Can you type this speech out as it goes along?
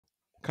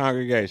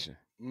congregation.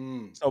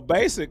 Mm. So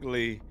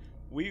basically,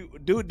 we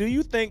do. Do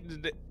you think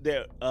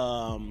that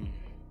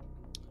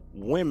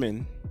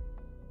women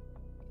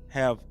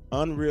have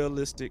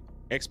unrealistic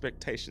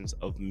expectations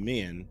of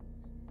men,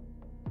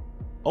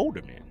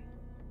 older men?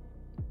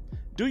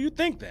 Do you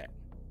think that?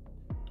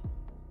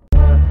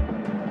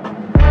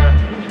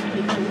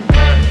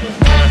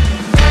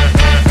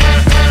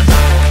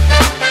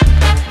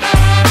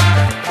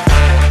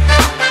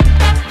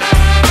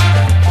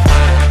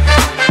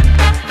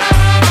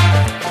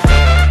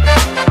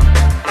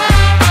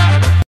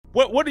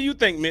 What do you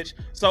think, Mitch?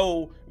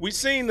 So we've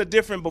seen the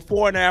different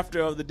before and after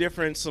of the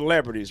different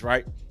celebrities,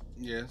 right?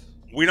 Yes.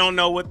 We don't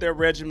know what their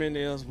regimen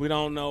is. We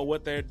don't know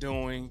what they're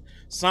doing.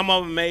 Some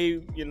of them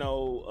may,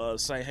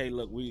 say, "Hey,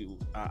 look,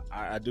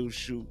 I do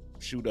shoot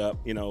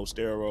up,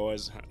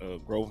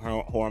 steroids, growth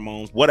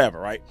hormones, whatever."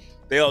 Right?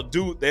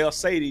 They'll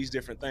say these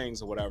different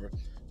things or whatever.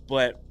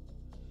 But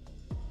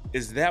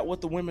is that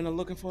what the women are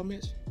looking for,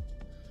 Mitch?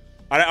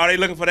 Are they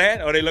looking for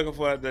that? Or are they looking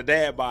for the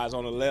dad bods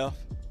on the left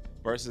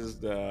versus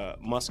the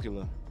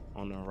muscular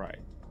on the right?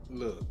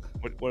 Look,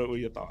 what were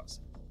your thoughts?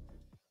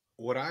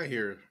 What I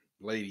hear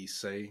ladies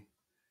say,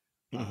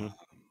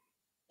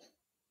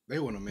 they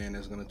want a man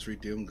that's going to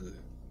treat them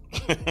good.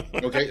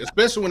 Okay,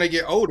 especially when they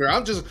get older.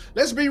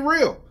 Let's be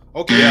real.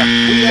 Okay,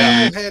 we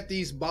all had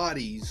these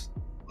bodies.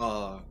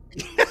 So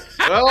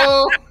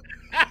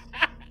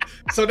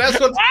that's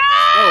what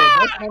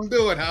I'm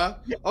doing, huh?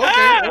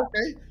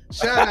 Okay.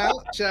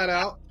 Shout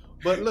out.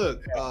 But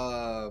look,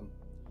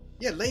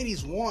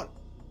 ladies want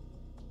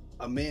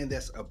a man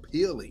that's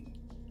appealing,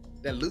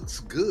 that looks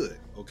good.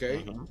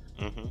 Okay,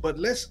 but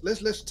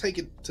let's take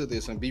it to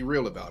this and be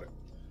real about it.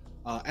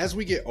 As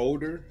we get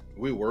older,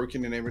 we're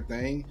working and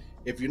everything.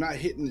 If you're not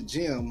hitting the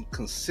gym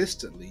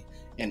consistently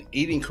and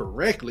eating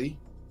correctly,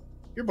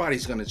 your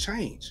body's going to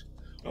change.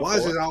 Why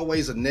is it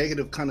always a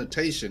negative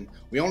connotation?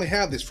 We only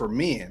have this for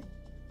men.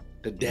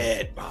 The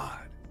dad bod.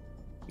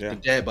 Yeah. The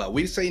dad bod.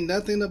 We say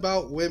nothing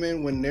about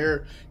women when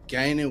they're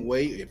gaining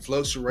weight. It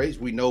fluctuates.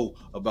 We know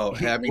about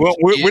having. Well,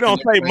 we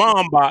don't say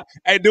mom bod.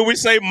 Hey, do we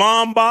say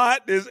mom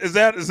bod? Is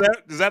that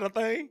a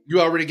thing?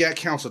 You already got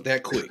counseled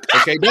that quick.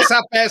 Okay, that's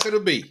how fast it'll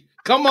be.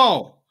 Come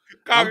on.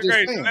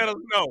 Congregation, let us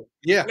know.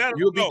 Yeah,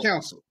 you'll be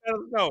counseled. Let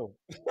us know.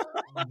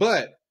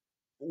 But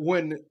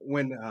when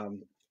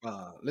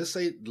let's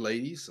say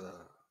ladies,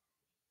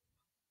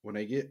 when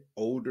they get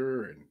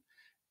older and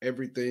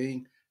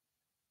everything,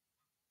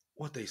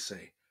 what they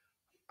say,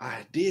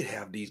 I did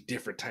have these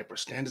different type of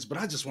standards, but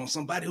I just want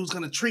somebody who's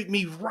going to treat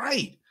me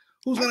right,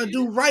 who's going to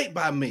do right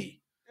by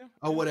me,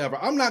 or whatever.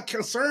 I'm not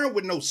concerned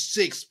with no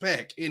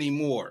 6-pack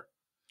anymore,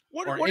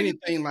 or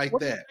anything like that.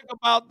 What do you think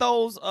about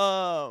those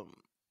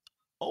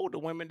older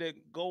women that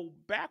go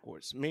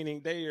backwards,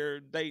 meaning they are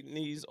dating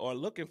these or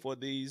looking for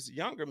these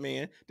younger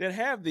men that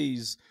have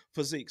these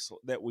physiques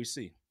that we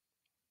see?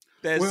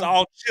 That's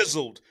all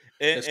chiseled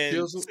and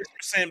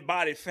 6%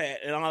 body fat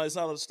and all this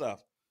other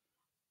stuff.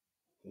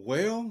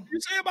 Well, what you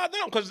say about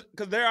them? Because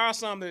there are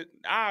some that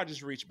I'll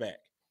just reach back.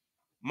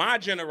 My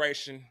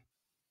generation,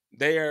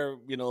 they're a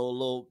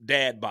little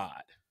dad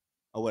bod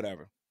or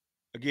whatever.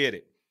 I get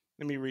it.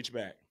 Let me reach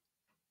back.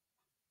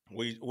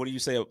 What do you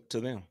say to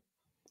them?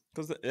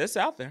 Because it's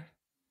out there.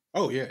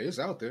 Oh yeah, it's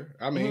out there.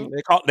 I mean,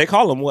 they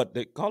call them what?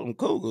 They call them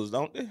cougars,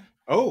 don't they?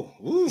 Oh,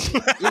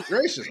 good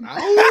gracious! I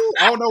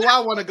don't know why I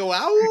want to go.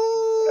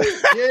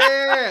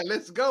 Yeah,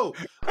 let's go.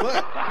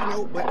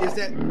 But is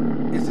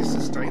it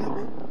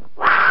sustainable?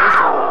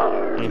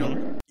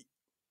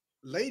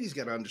 Ladies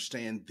got to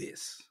understand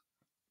this.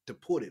 To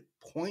put it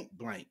point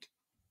blank,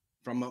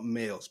 from a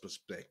male's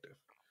perspective,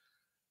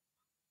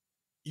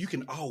 you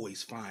can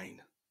always find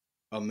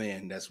a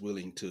man that's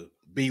willing to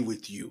be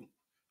with you.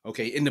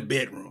 Okay, in the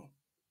bedroom,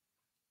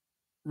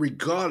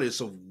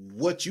 regardless of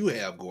what you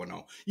have going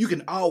on, you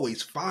can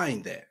always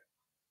find that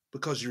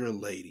because you're a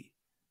lady.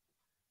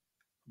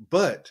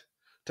 But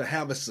to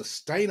have a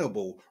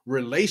sustainable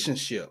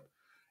relationship,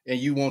 and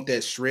you want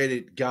that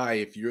shredded guy,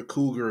 if you're a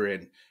cougar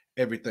and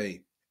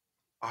everything,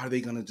 are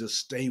they going to just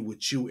stay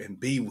with you and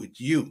be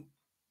with you?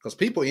 Because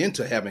people are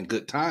into having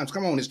good times.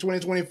 Come on, it's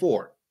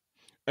 2024.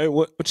 Hey,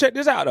 well, check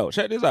this out, though.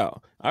 Check this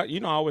out. I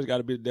always got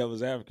to be the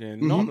devil's advocate.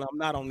 Normally, I'm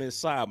not on this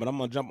side, but I'm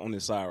gonna jump on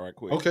this side right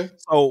quick. Okay.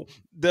 So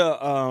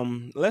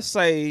let's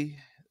say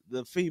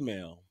the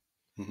female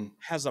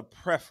has a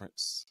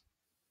preference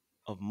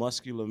of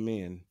muscular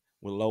men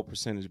with low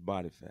percentage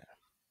body fat.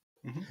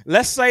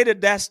 Let's say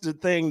that's the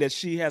thing that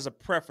she has a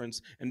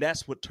preference, and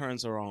that's what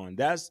turns her on.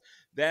 That's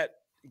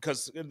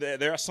because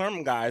there are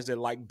some guys that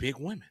like big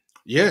women.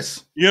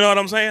 Yes. You know what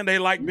I'm saying? They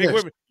like big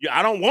women.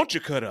 I don't want you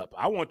cut up.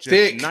 I want you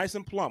thick, nice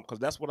and plump, because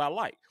that's what I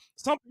like.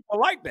 Some people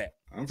like that.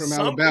 I'm from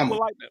Alabama. People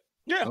like that.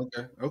 Yeah.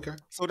 Okay.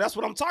 So that's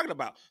what I'm talking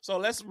about. So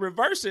let's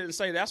reverse it and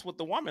say that's what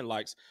the woman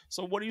likes.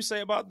 So what do you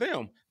say about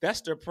them?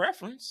 That's their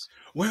preference.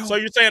 Well, so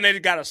you're saying they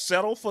got to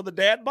settle for the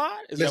dad bod?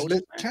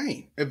 Let's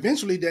change.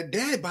 Eventually, that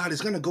dad bod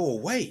is going to go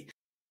away.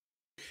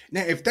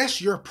 Now, if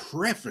that's your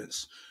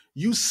preference,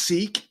 you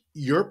seek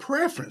your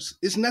preference.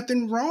 There's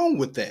nothing wrong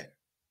with that.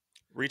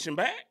 Reaching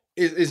back?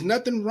 Is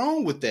nothing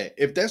wrong with that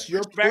if that's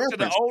your Back to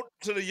preference.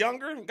 the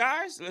younger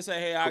guys. Let's say,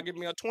 hey, I'll give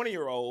me a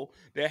 20-year-old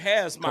that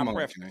has my Come on,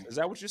 preference. Kane. Is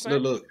that what you're saying?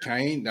 Look,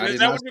 Kane. I Is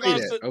did that not what you're say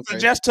gonna that. Okay.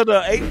 suggest to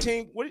the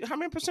 18? How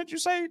many percent you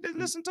say that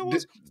listen to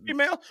us,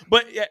 female?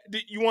 But yeah, do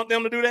you want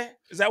them to do that?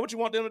 Is that what you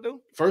want them to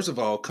do? First of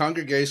all,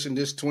 congregation,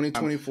 this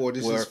 2024,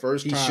 this is his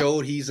first time. He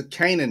showed he's a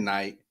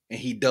Canaanite and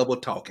he double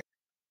talking.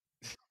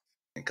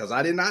 Because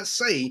I did not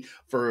say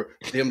for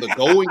them to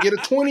go and get a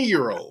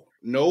 20-year-old.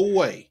 No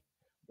way.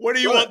 What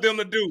do you want them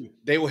to do?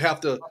 They will have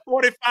to. A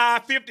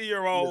 45,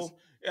 50-year-old.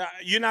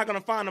 You're not going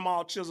to find them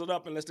all chiseled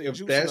up unless they're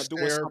juicing or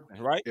doing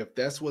something, right? If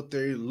that's what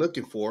they're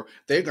looking for,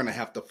 they're going to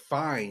have to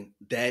find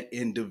that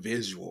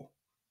individual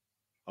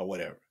or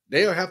whatever.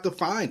 They'll have to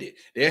find it.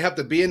 They'll have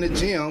to be in the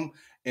gym,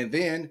 and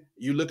then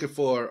you're looking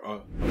for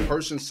a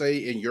person,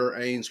 say, in your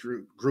age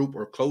group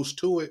or close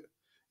to it.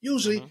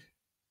 Usually,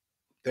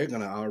 they're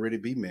going to already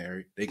be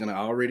married. They're going to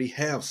already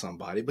have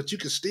somebody, but you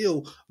can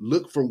still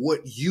look for what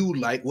you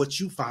like, what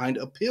you find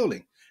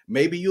appealing.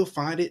 Maybe you'll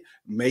find it,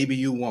 maybe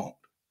you won't.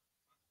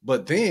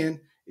 But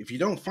then, if you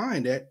don't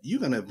find that,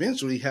 you're going to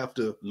eventually have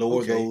to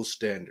lower those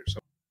standards.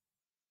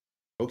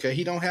 Okay,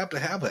 he don't have to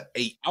have an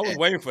 8. I was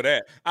waiting for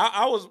that.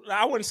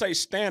 I wouldn't say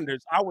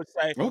standards. I would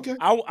say okay.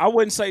 I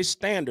wouldn't say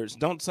standards.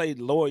 Don't say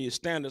lower your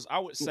standards. I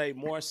would say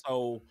more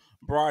so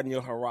broaden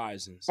your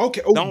horizons.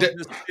 Okay. Don't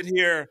just sit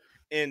here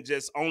and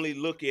just only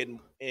look at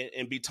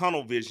and be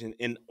tunnel vision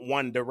in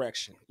one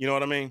direction. You know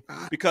what I mean?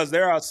 Because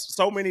there are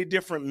so many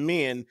different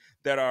men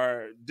that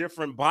are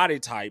different body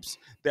types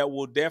that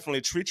will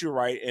definitely treat you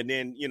right, and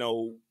then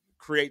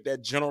create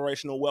that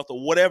generational wealth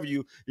or whatever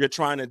you're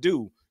trying to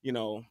do.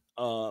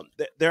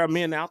 There are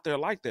men out there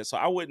like that, so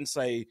I wouldn't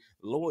say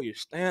lower your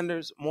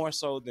standards, more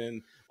so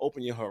than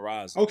open your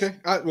horizons. Okay,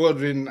 that's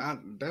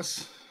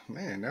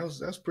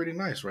pretty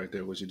nice right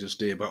there what you just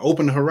did, but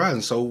open the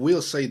horizon. So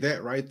we'll say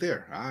that right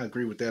there. I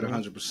agree with that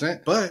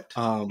 100%. But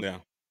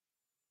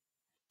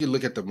you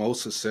look at the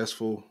most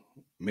successful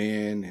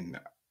men and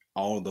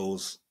all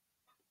those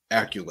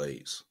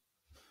accolades.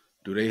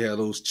 Do they have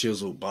those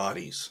chiseled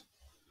bodies,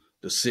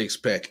 the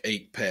 6-pack,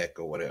 8-pack,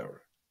 or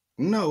whatever?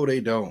 No, they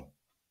don't.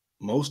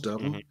 Most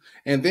of them.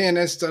 And then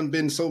that's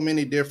been so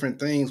many different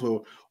things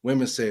where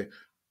women say,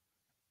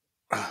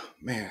 oh,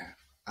 man,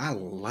 I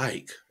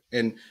like.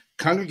 And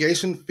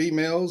congregation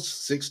females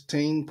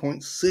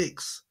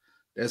 16.6.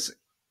 That's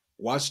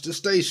watch the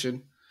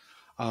station.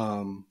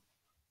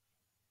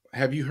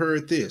 Have you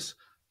heard this?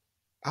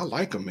 I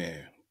like a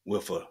man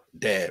with a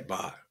dad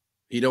bod.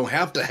 He don't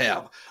have to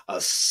have a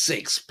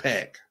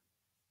 6-pack.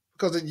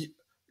 Because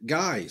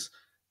guys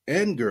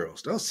and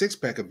girls, those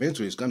 6-pack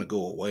eventually is going to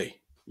go away.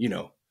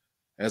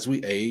 As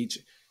we age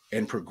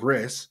and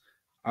progress,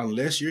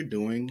 unless you're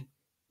doing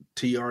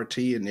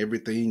TRT and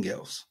everything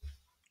else.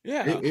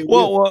 Yeah.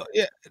 Well,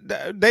 yeah,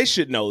 they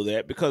should know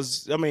that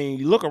because,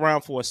 you look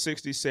around for a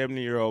 60,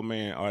 70-year-old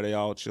man, are they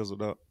all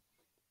chiseled up?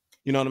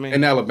 You know what I mean?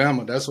 In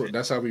Alabama,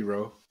 that's how we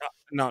roll.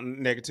 No,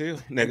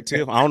 negative. I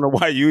don't know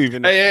why you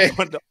even. Hey,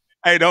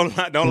 don't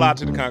lie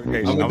to the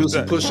congregation. I'm going to do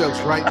some push-ups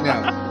right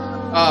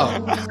now.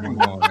 Oh, come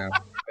on now.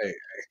 Hey.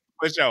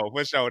 For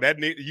sure.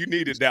 You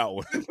needed that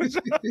one.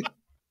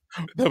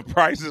 The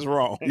price is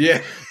wrong.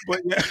 Yeah. But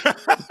yeah.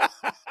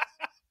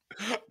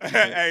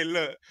 Hey,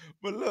 look,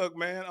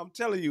 man, I'm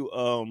telling you,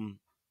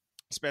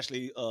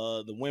 especially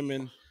the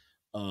women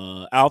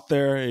out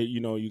there,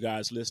 you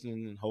guys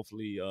listening and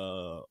hopefully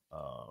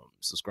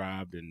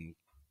subscribed and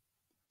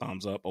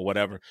thumbs up or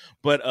whatever.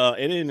 But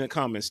and in the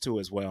comments too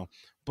as well.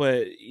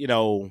 But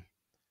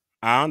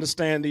I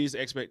understand these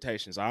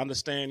expectations. I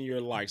understand your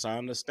likes. I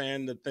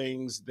understand the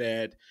things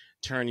that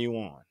turn you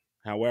on.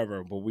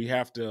 However, but we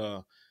have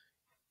to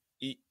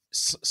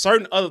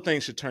certain other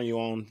things should turn you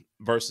on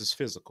versus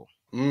physical.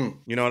 You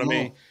know what I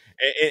mean?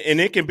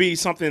 And it can be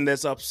something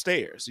that's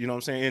upstairs, you know what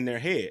I'm saying, in their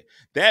head.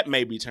 That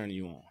may be turning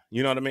you on.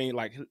 You know what I mean?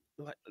 Like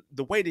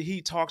the way that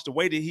he talks, the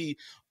way that he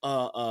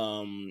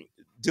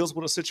deals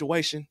with a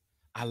situation,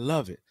 I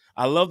love it.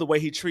 I love the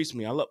way he treats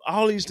me. I love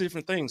all these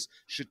different things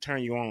should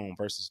turn you on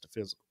versus the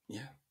physical.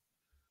 Yeah.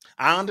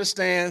 I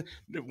understand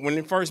when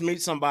you first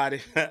meet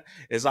somebody,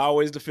 it's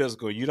always the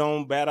physical. You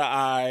don't bat an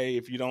eye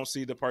if you don't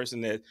see the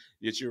person that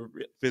you're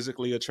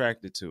physically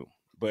attracted to.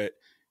 But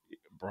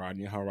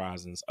broaden your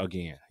horizons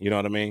again. You know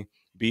what I mean?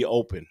 Be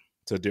open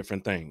to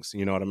different things.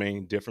 You know what I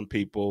mean? Different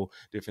people,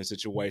 different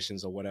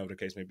situations, or whatever the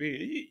case may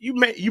be. You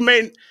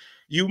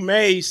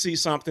may see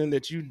something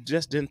that you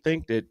just didn't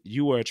think that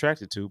you were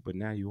attracted to, but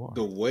now you are.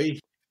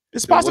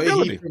 It's a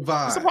possibility. Way he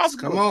provides. It's a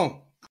possibility.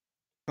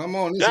 Come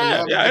on. There's a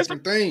lot of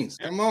different things.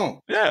 Come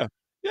on. Yeah.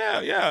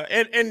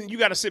 And you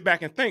got to sit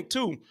back and think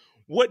too.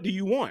 What do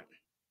you want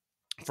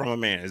from a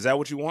man? Is that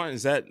what you want?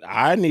 Is that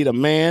I need a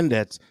man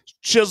that's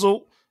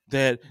chiseled,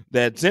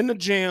 that's in the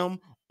gym,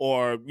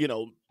 or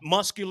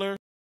muscular.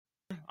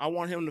 I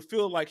want him to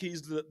feel like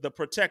he's the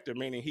protector,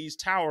 meaning he's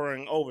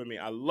towering over me.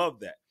 I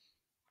love that.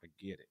 I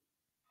get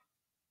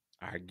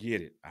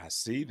it. I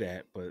see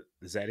that, but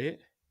is that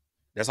it?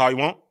 That's all you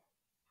want?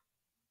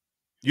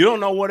 You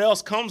don't know what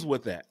else comes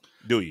with that,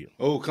 do you?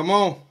 Oh, come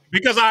on.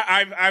 Because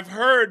I've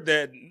heard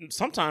that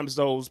sometimes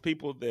those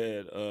people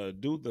that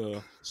do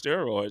the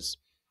steroids,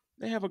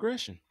 they have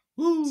aggression.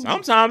 Woo.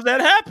 Sometimes that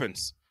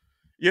happens.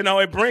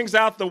 It brings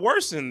out the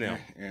worst in them.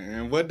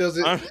 And what does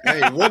it?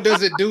 Hey, what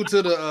does it do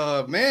to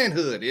the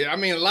manhood? I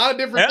mean, a lot of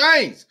different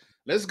things.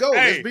 Let's go.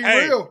 Let's be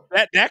real.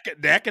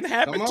 That can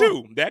happen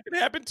too. That can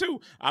happen too.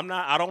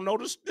 I don't know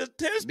the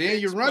statistics. Then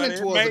you're running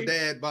towards a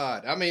dad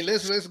bod. I mean,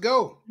 let's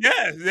go.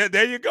 Yeah,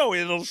 there you go.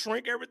 It'll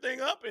shrink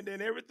everything up, and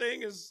then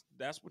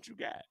that's what you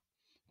got.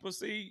 But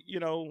see,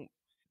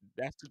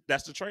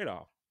 that's the trade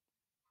off.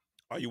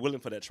 Are you willing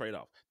for that trade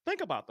off?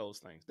 Think about those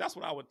things. That's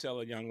what I would tell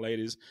the young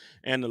ladies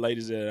and the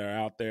ladies that are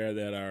out there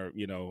that are,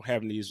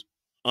 having these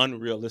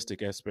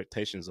unrealistic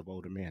expectations of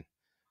older men.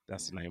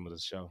 That's the name of the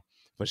show,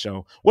 for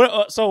sure.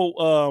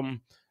 Well,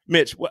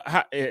 Mitch,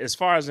 as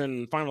far as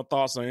in final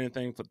thoughts or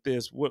anything for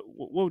this, what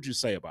would you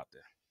say about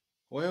that?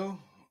 Well,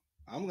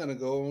 I'm gonna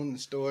go and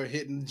start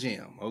hitting the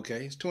gym.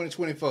 Okay, it's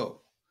 2024,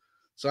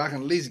 so I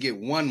can at least get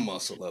one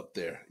muscle up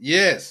there.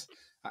 Yes,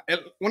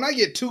 when I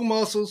get two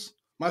muscles,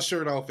 my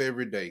shirt off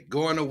every day.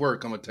 Going to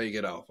work, I'm gonna take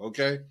it off.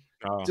 Okay,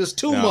 just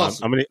two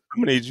muscles. I'm gonna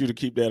need you to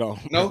keep that on.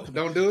 No,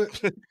 don't do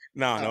it.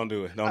 No, don't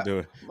do it. Don't do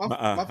it.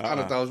 My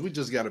final thought is we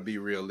just got to be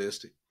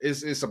realistic.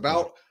 It's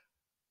about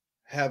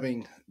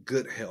having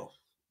good health.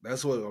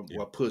 That's what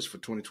I push for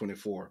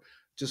 2024.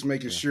 Just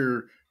making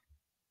sure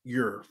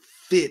you're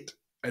fit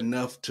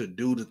enough to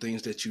do the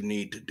things that you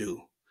need to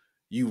do.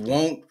 You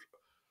won't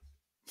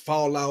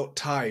fall out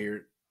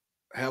tired,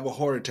 have a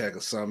heart attack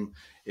or something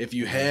if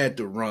you had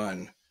to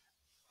run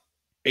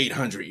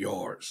 800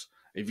 yards,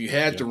 if you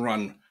had to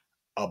run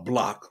a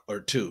block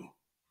or two.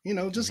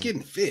 Just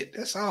getting fit.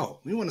 That's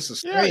all. We want to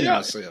sustain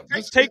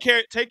ourselves. Take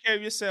care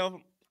of yourself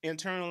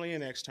internally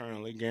and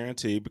externally,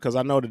 guaranteed. Because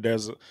I know that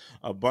there's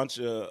a bunch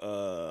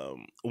of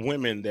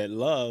women that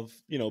love,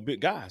 big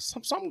guys.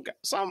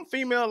 Some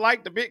female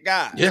like the big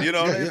guys.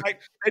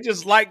 They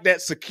just like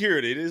that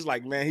security. It is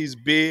like, man, he's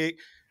big.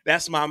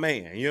 That's my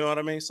man. You know what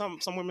I mean? Some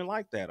women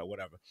like that or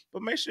whatever.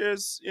 But make sure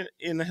it's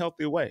in a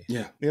healthy way.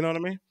 Yeah. You know what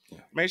I mean? Yeah.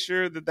 Make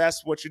sure that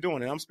that's what you're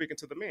doing. And I'm speaking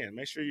to the men.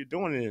 Make sure you're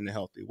doing it in a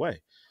healthy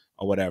way.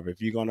 Or whatever.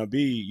 If you're gonna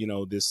be,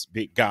 this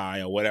big guy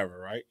or whatever,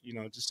 right?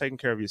 Just taking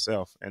care of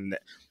yourself, and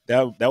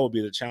that will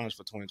be the challenge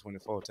for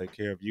 2024. Take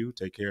care of you,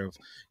 take care of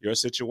your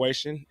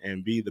situation,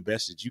 and be the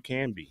best that you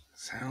can be.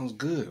 Sounds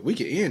good. We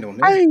can end on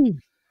that. Hey.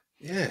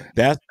 Yeah.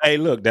 That's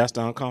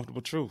the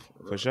uncomfortable truth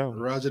for sure.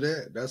 Roger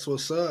that. That's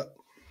what's up.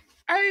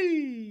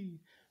 Hey,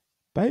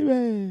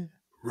 baby.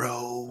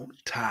 Roll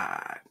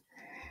Tide.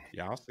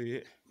 Y'all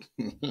see it?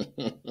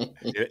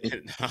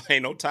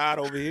 Ain't no tide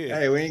over here.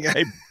 Hey, we ain't got.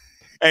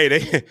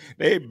 Hey,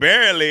 they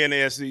barely in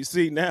the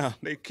SEC now.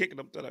 They kicking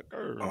them to the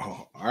curb.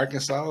 Oh,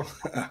 Arkansas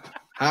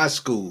high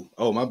school.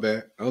 Oh, my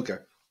bad. Okay.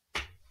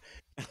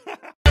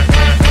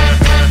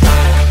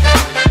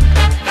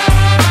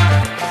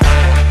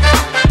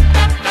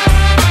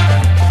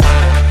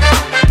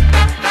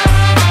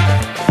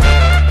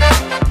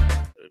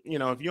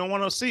 If you don't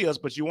want to see us,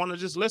 but you want to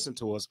just listen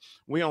to us,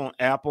 we on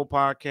Apple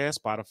Podcasts,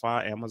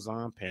 Spotify,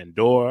 Amazon,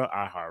 Pandora,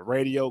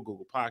 iHeartRadio,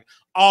 Google Podcast,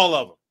 all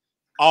of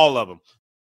them.